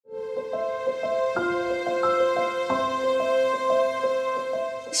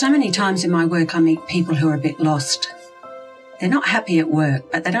So many times in my work I meet people who are a bit lost. They're not happy at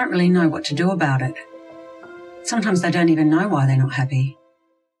work, but they don't really know what to do about it. Sometimes they don't even know why they're not happy.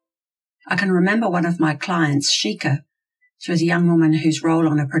 I can remember one of my clients, Shika. She was a young woman whose role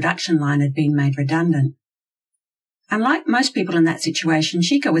on a production line had been made redundant. And like most people in that situation,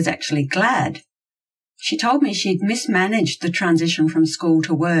 Shika was actually glad. She told me she'd mismanaged the transition from school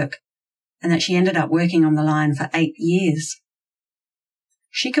to work and that she ended up working on the line for 8 years.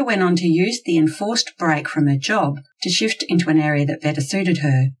 Shika went on to use the enforced break from her job to shift into an area that better suited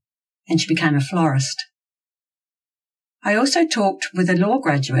her, and she became a florist. I also talked with a law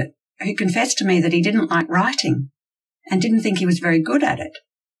graduate who confessed to me that he didn't like writing and didn't think he was very good at it.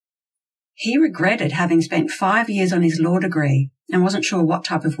 He regretted having spent 5 years on his law degree and wasn't sure what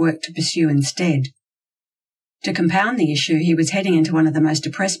type of work to pursue instead. To compound the issue, he was heading into one of the most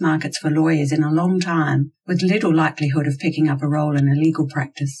depressed markets for lawyers in a long time, with little likelihood of picking up a role in a legal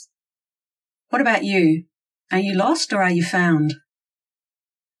practice. What about you? Are you lost or are you found?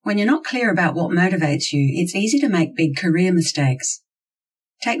 When you're not clear about what motivates you, it's easy to make big career mistakes.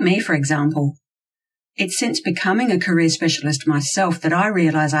 Take me, for example. It's since becoming a career specialist myself that I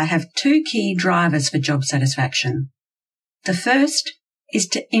realise I have 2 key drivers for job satisfaction. The first is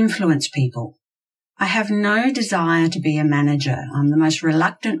to influence people. I have no desire to be a manager. I'm the most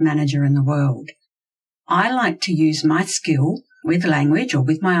reluctant manager in the world. I like to use my skill with language or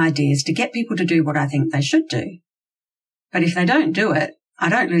with my ideas to get people to do what I think they should do. But if they don't do it, I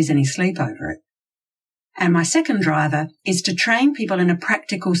don't lose any sleep over it. And my second driver is to train people in a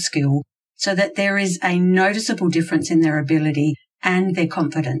practical skill so that there is a noticeable difference in their ability and their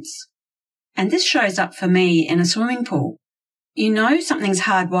confidence. And this shows up for me in a swimming pool. You know something's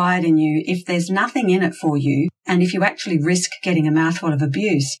hardwired in you if there's nothing in it for you and if you actually risk getting a mouthful of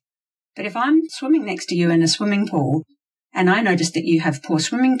abuse. But if I'm swimming next to you in a swimming pool and I notice that you have poor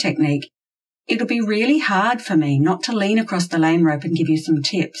swimming technique, it'll be really hard for me not to lean across the lane rope and give you some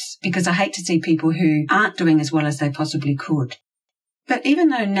tips because I hate to see people who aren't doing as well as they possibly could. But even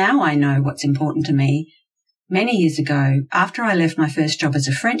though now I know what's important to me, many years ago, after I left my first job as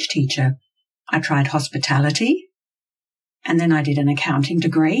a French teacher, I tried hospitality. And then I did an accounting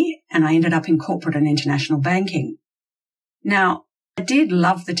degree and I ended up in corporate and international banking. Now, I did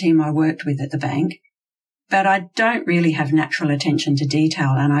love the team I worked with at the bank, but I don't really have natural attention to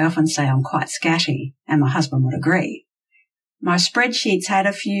detail and I often say I'm quite scatty, and my husband would agree. My spreadsheets had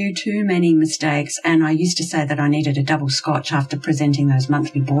a few too many mistakes and I used to say that I needed a double scotch after presenting those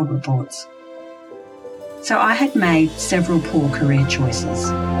monthly board reports. So I had made several poor career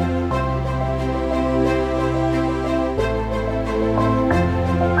choices.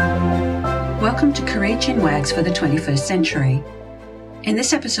 Welcome to Career Chinwags for the 21st century. In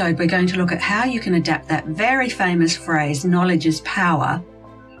this episode, we're going to look at how you can adapt that very famous phrase, knowledge is power,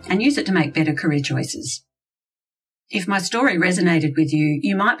 and use it to make better career choices. If my story resonated with you,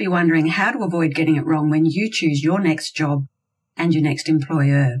 you might be wondering how to avoid getting it wrong when you choose your next job and your next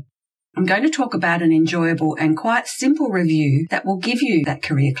employer. I'm going to talk about an enjoyable and quite simple review that will give you that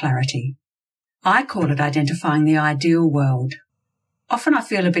career clarity. I call it identifying the ideal world. Often I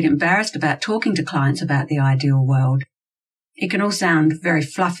feel a bit embarrassed about talking to clients about the ideal world. It can all sound very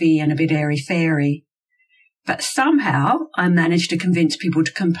fluffy and a bit airy-fairy. But somehow I managed to convince people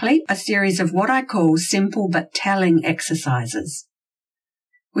to complete a series of what I call simple but telling exercises.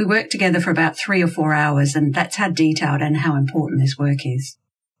 We worked together for about 3 or 4 hours, and that's how detailed and how important this work is.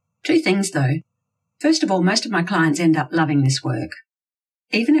 2 things though. First of all, most of my clients end up loving this work.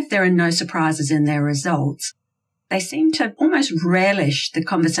 Even if there are no surprises in their results, they seem to almost relish the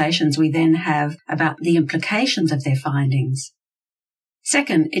conversations we then have about the implications of their findings.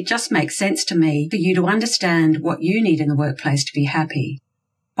 Second, it just makes sense to me for you to understand what you need in the workplace to be happy.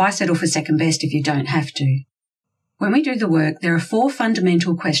 Why settle for second best if you don't have to? When we do the work, there are 4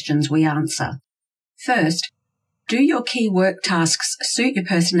 fundamental questions we answer. First, do your key work tasks suit your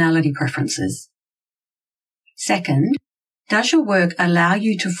personality preferences? Second, does your work allow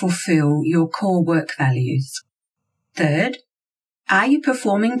you to fulfill your core work values? Third, are you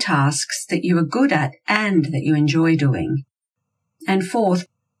performing tasks that you are good at and that you enjoy doing? And fourth,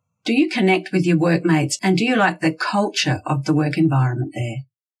 do you connect with your workmates and do you like the culture of the work environment there?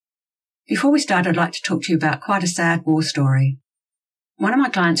 Before we start, I'd like to talk to you about quite a sad war story. One of my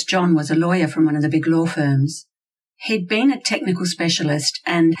clients, John, was a lawyer from one of the big law firms. He'd been a technical specialist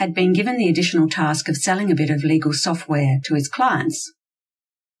and had been given the additional task of selling a bit of legal software to his clients.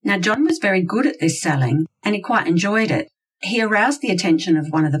 Now, John was very good at this selling and he quite enjoyed it. He aroused the attention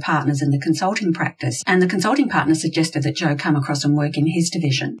of one of the partners in the consulting practice, and the consulting partner suggested that Joe come across and work in his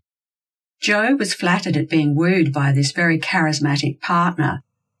division. Joe was flattered at being wooed by this very charismatic partner,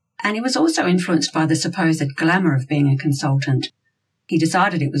 And he was also influenced by the supposed glamour of being a consultant. He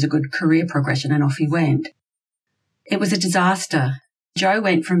decided it was a good career progression and off he went. It was a disaster. Joe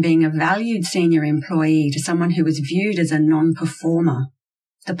went from being a valued senior employee to someone who was viewed as a non-performer.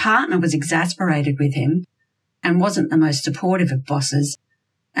 The partner was exasperated with him and wasn't the most supportive of bosses,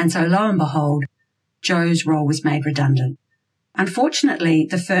 and so lo and behold, Joe's role was made redundant. Unfortunately,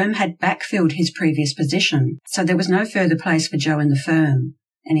 the firm had backfilled his previous position, so there was no further place for Joe in the firm,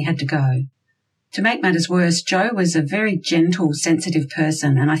 and he had to go. To make matters worse, Joe was a very gentle, sensitive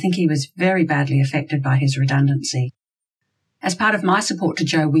person, and I think he was very badly affected by his redundancy. As part of my support to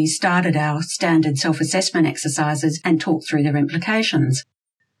Joe, we started our standard self-assessment exercises and talked through their implications.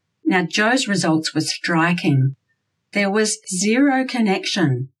 Now, Joe's results were striking. There was zero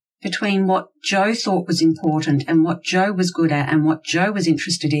connection between what Joe thought was important and what Joe was good at and what Joe was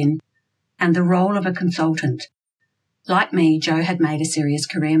interested in and the role of a consultant. Like me, Joe had made a serious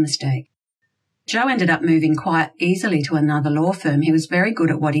career mistake. Joe ended up moving quite easily to another law firm. He was very good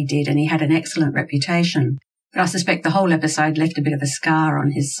at what he did and he had an excellent reputation. But I suspect the whole episode left a bit of a scar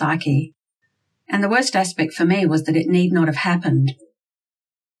on his psyche. And the worst aspect for me was that it need not have happened.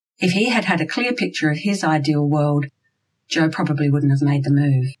 If he had had a clear picture of his ideal world, Joe probably wouldn't have made the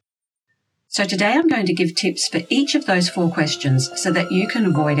move. So today I'm going to give tips for each of those 4 questions so that you can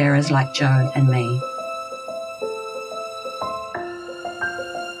avoid errors like Joe and me.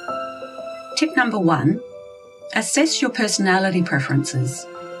 Tip number 1, assess your personality preferences.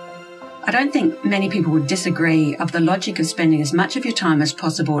 I don't think many people would disagree of the logic of spending as much of your time as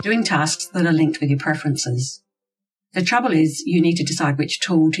possible doing tasks that are linked with your preferences. The trouble is you need to decide which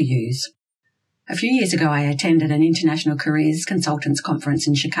tool to use. A few years ago, I attended an international careers consultants conference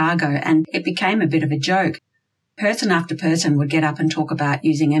in Chicago, and it became a bit of a joke. Person after person would get up and talk about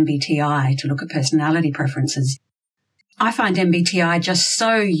using MBTI to look at personality preferences. I find MBTI just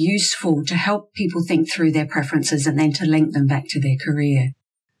so useful to help people think through their preferences and then to link them back to their career.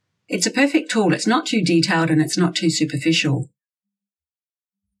 It's a perfect tool. It's not too detailed and it's not too superficial.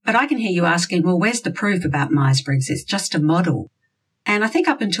 But I can hear you asking, well, where's the proof about Myers-Briggs? It's just a model. And I think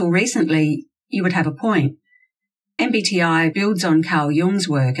up until recently, you would have a point. MBTI builds on Carl Jung's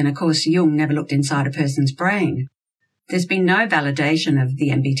work, and of course, Jung never looked inside a person's brain. There's been no validation of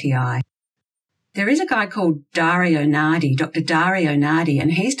the MBTI. There is a guy called Dario Nardi, Dr. Dario Nardi,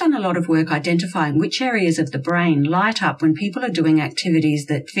 and he's done a lot of work identifying which areas of the brain light up when people are doing activities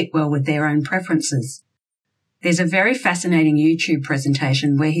that fit well with their own preferences. There's a very fascinating YouTube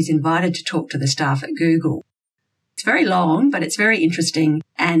presentation where he's invited to talk to the staff at Google. It's very long, but it's very interesting,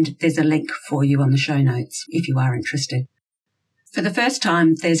 and there's a link for you on the show notes if you are interested. For the first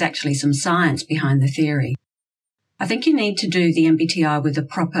time, there's actually some science behind the theory. I think you need to do the MBTI with a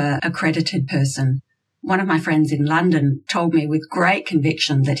proper accredited person. One of my friends in London told me with great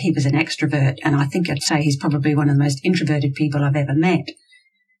conviction that he was an extrovert, and I think I'd say he's probably one of the most introverted people I've ever met.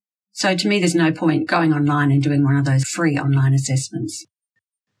 So to me, there's no point going online and doing one of those free online assessments.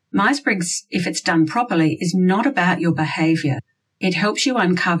 Myers-Briggs, if it's done properly, is not about your behaviour. It helps you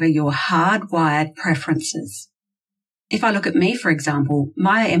uncover your hardwired preferences. If I look at me, for example,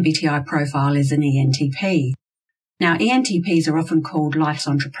 my MBTI profile is an ENTP. Now, ENTPs are often called life's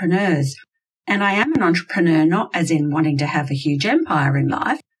entrepreneurs, and I am an entrepreneur not as in wanting to have a huge empire in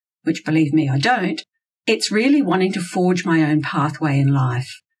life, which believe me, I don't. It's really wanting to forge my own pathway in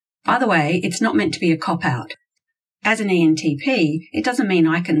life. By the way, it's not meant to be a cop-out. As an ENTP, it doesn't mean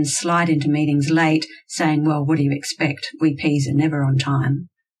I can slide into meetings late saying, well, what do you expect? We Ps are never on time.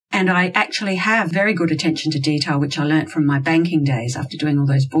 And I actually have very good attention to detail, which I learnt from my banking days after doing all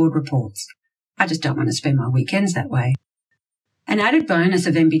those board reports. I just don't want to spend my weekends that way. An added bonus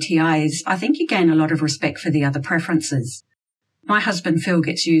of MBTI is I think you gain a lot of respect for the other preferences. My husband Phil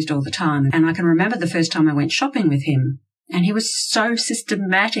gets used all the time, and I can remember the first time I went shopping with him, and he was so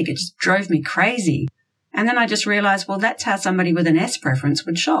systematic, it just drove me crazy. And then I just realised, well, that's how somebody with an S preference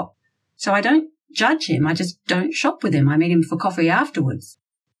would shop. So I don't judge him, I just don't shop with him. I meet him for coffee afterwards.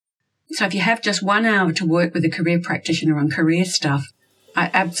 So if you have just 1 hour to work with a career practitioner on career stuff, I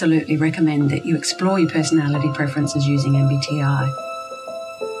absolutely recommend that you explore your personality preferences using MBTI.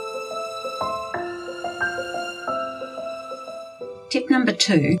 Tip number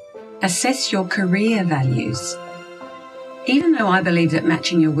 2, assess your career values. Even though I believe that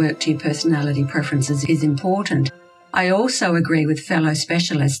matching your work to your personality preferences is important, I also agree with fellow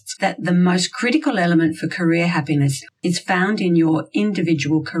specialists that the most critical element for career happiness is found in your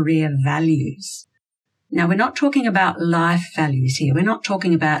individual career values. Now, we're not talking about life values here. We're not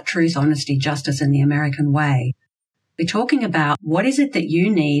talking about truth, honesty, justice, and the American way. We're talking about what is it that you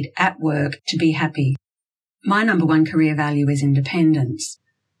need at work to be happy. My number 1 career value is independence.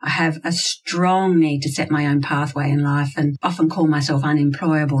 I have a strong need to set my own pathway in life and often call myself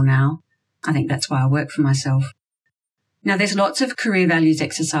unemployable now. I think that's why I work for myself. Now, there's lots of career values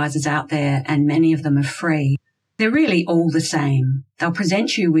exercises out there and many of them are free. They're really all the same. They'll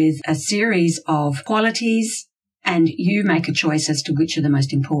present you with a series of qualities and you make a choice as to which are the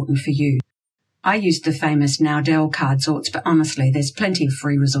most important for you. I used the famous Nowdell card sorts, but honestly, there's plenty of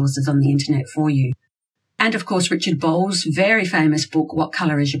free resources on the internet for you. And of course, Richard Bowles' very famous book, What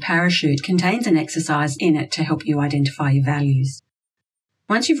Colour is Your Parachute, contains an exercise in it to help you identify your values.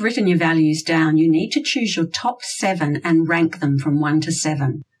 Once you've written your values down, you need to choose your top 7 and rank them from 1 to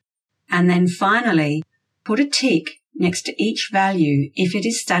 7. And then finally, put a tick next to each value if it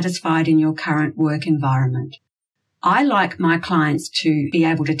is satisfied in your current work environment. I like my clients to be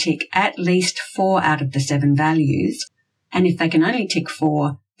able to tick at least 4 out of the 7 values. And if they can only tick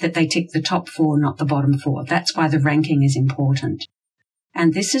 4, that they tick the top 4, not the bottom 4. That's why the ranking is important.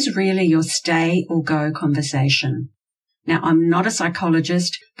 And this is really your stay or go conversation. Now, I'm not a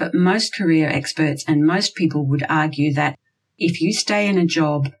psychologist, but most career experts and most people would argue that if you stay in a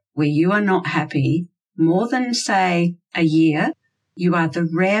job where you are not happy more than, say, a year, you are the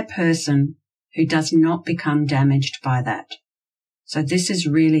rare person who does not become damaged by that. So this is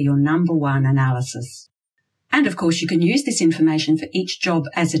really your number one analysis. And of course, you can use this information for each job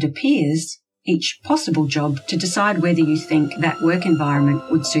as it appears, each possible job, to decide whether you think that work environment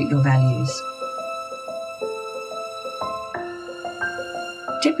would suit your values.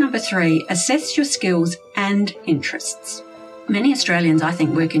 Tip number 3, assess your skills and interests. Many Australians, I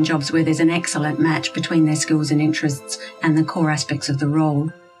think, work in jobs where there's an excellent match between their skills and interests and the core aspects of the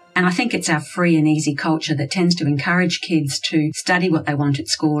role. And I think it's our free and easy culture that tends to encourage kids to study what they want at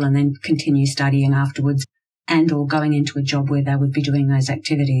school and then continue studying afterwards and or going into a job where they would be doing those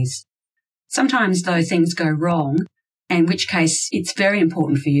activities. Sometimes, though, things go wrong, in which case it's very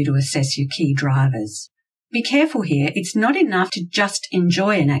important for you to assess your key drivers. Be careful here. It's not enough to just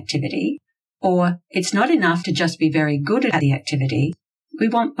enjoy an activity, or it's not enough to just be very good at the activity. We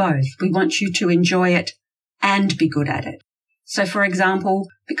want both. We want you to enjoy it and be good at it. So, for example,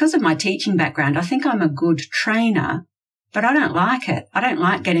 because of my teaching background, I think I'm a good trainer, but I don't like it. I don't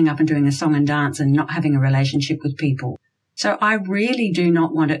like getting up and doing a song and dance and not having a relationship with people. So I really do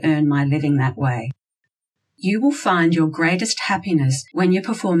not want to earn my living that way. You will find your greatest happiness when you're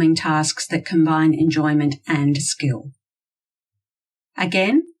performing tasks that combine enjoyment and skill.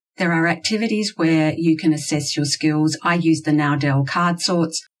 Again, there are activities where you can assess your skills. I use the Nowdell card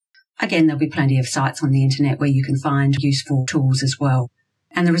sorts. Again, there'll be plenty of sites on the internet where you can find useful tools as well.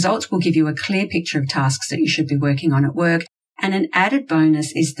 And the results will give you a clear picture of tasks that you should be working on at work. And an added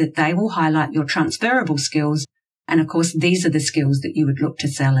bonus is that they will highlight your transferable skills. And of course, these are the skills that you would look to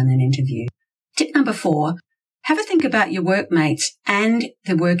sell in an interview. Tip number 4, have a think about your workmates and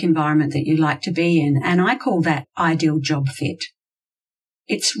the work environment that you like to be in. And I call that ideal job fit.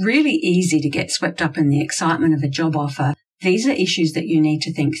 It's really easy to get swept up in the excitement of a job offer. These are issues that you need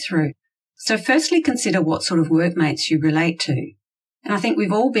to think through. So firstly, consider what sort of workmates you relate to. And I think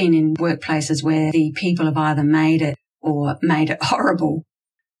we've all been in workplaces where the people have either made it or made it horrible.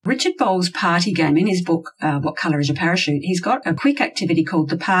 Richard Bowles' party game, in his book, What Colour is Your Parachute, he's got a quick activity called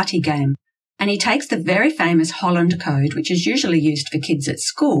the party game. And he takes the very famous Holland Code, which is usually used for kids at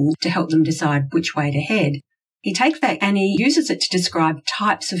school to help them decide which way to head. He takes that and he uses it to describe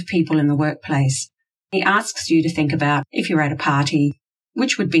types of people in the workplace. He asks you to think about, if you're at a party,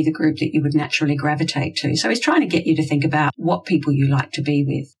 which would be the group that you would naturally gravitate to. So he's trying to get you to think about what people you like to be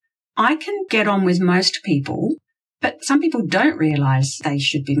with. I can get on with most people, but some people don't realise they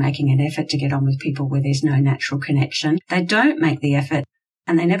should be making an effort to get on with people where there's no natural connection. They don't make the effort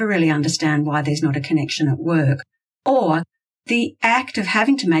and they never really understand why there's not a connection at work. Or the act of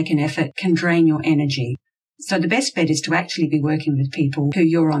having to make an effort can drain your energy. So the best bet is to actually be working with people who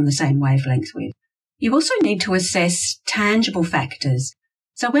you're on the same wavelength with. You also need to assess tangible factors.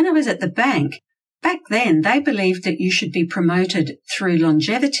 So when I was at the bank, back then they believed that you should be promoted through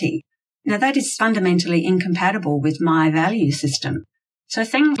longevity. Now that is fundamentally incompatible with my value system. So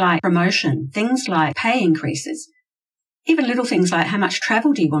things like promotion, things like pay increases, even little things like how much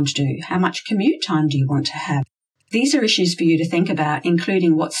travel do you want to do, how much commute time do you want to have. These are issues for you to think about,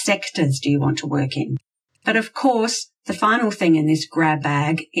 including what sectors do you want to work in. But of course, the final thing in this grab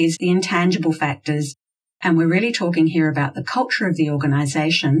bag is the intangible factors. And we're really talking here about the culture of the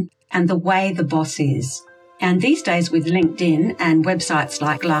organisation and the way the boss is. And these days with LinkedIn and websites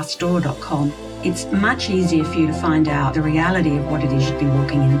like Glassdoor.com, it's much easier for you to find out the reality of what it is you'd be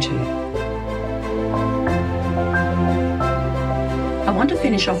walking into. I want to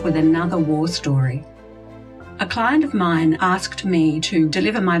finish off with another war story. a client of mine asked me to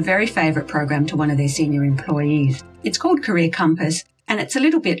deliver my very favourite program to one of their senior employees. It's called Career Compass, and it's a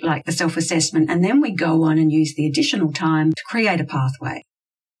little bit like the self-assessment, and then we go on and use the additional time to create a pathway.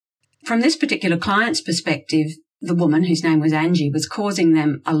 From this particular client's perspective, the woman, whose name was Angie, was causing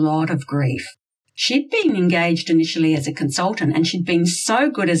them a lot of grief. She'd been engaged initially as a consultant, and she'd been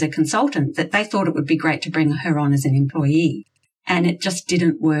so good as a consultant that they thought it would be great to bring her on as an employee. And it just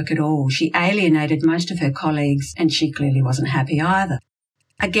didn't work at all. She alienated most of her colleagues, and she clearly wasn't happy either.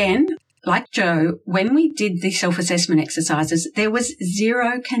 Again, like Jo, when we did the self-assessment exercises, there was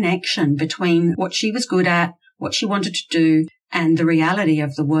zero connection between what she was good at, what she wanted to do, and the reality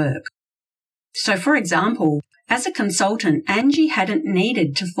of the work. So, for example, as a consultant, Angie hadn't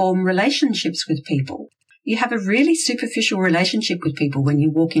needed to form relationships with people. You have a really superficial relationship with people when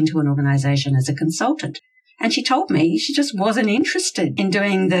you walk into an organisation as a consultant. And she told me she just wasn't interested in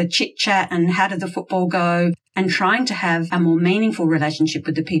doing the chit-chat and how did the football go and trying to have a more meaningful relationship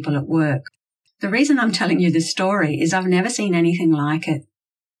with the people at work. The reason I'm telling you this story is I've never seen anything like it.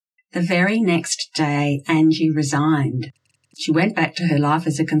 The very next day, Angie resigned. She went back to her life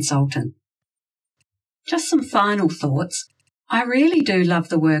as a consultant. Just some final thoughts. I really do love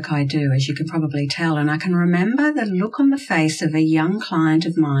the work I do, as you can probably tell, and I can remember the look on the face of a young client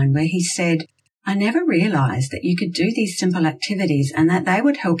of mine where he said, "I never realised that you could do these simple activities and that they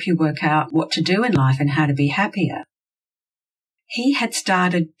would help you work out what to do in life and how to be happier." He had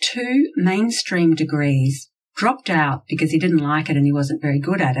started 2 mainstream degrees, dropped out because he didn't like it and he wasn't very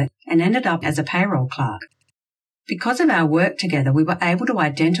good at it, and ended up as a payroll clerk. Because of our work together, we were able to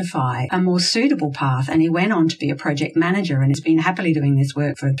identify a more suitable path, and he went on to be a project manager and has been happily doing this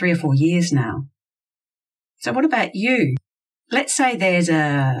work for 3 or 4 years now. So what about you? Let's say there's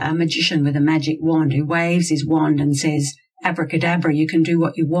a magician with a magic wand who waves his wand and says, "Abracadabra, you can do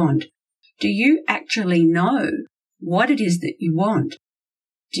what you want." Do you actually know what it is that you want?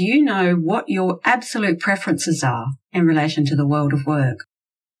 Do you know what your absolute preferences are in relation to the world of work?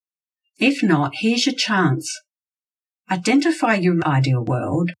 If not, here's your chance. Identify your ideal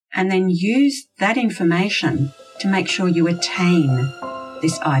world and then use that information to make sure you attain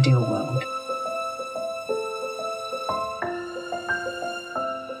this ideal world.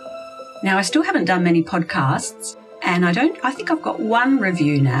 Now, I still haven't done many podcasts, and I think I've got 1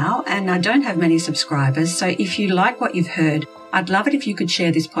 review now, and I don't have many subscribers. So if you like what you've heard, I'd love it if you could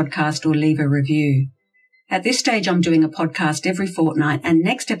share this podcast or leave a review. At this stage, I'm doing a podcast every fortnight, and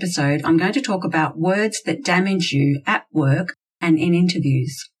next episode, I'm going to talk about words that damage you at work and in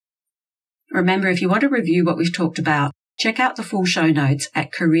interviews. Remember, if you want to review what we've talked about, check out the full show notes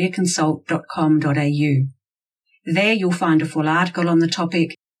at careerconsult.com.au. There you'll find a full article on the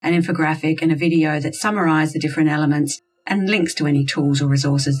topic, an infographic and a video that summarise the different elements and links to any tools or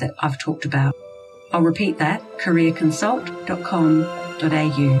resources that I've talked about. I'll repeat that,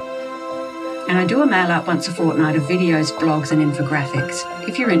 careerconsult.com.au. And I do a mail out once a fortnight of videos, blogs and infographics.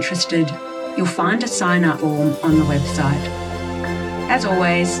 If you're interested, you'll find a sign up form on the website. As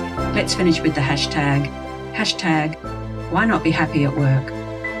always, let's finish with the hashtag, why not be happy at work?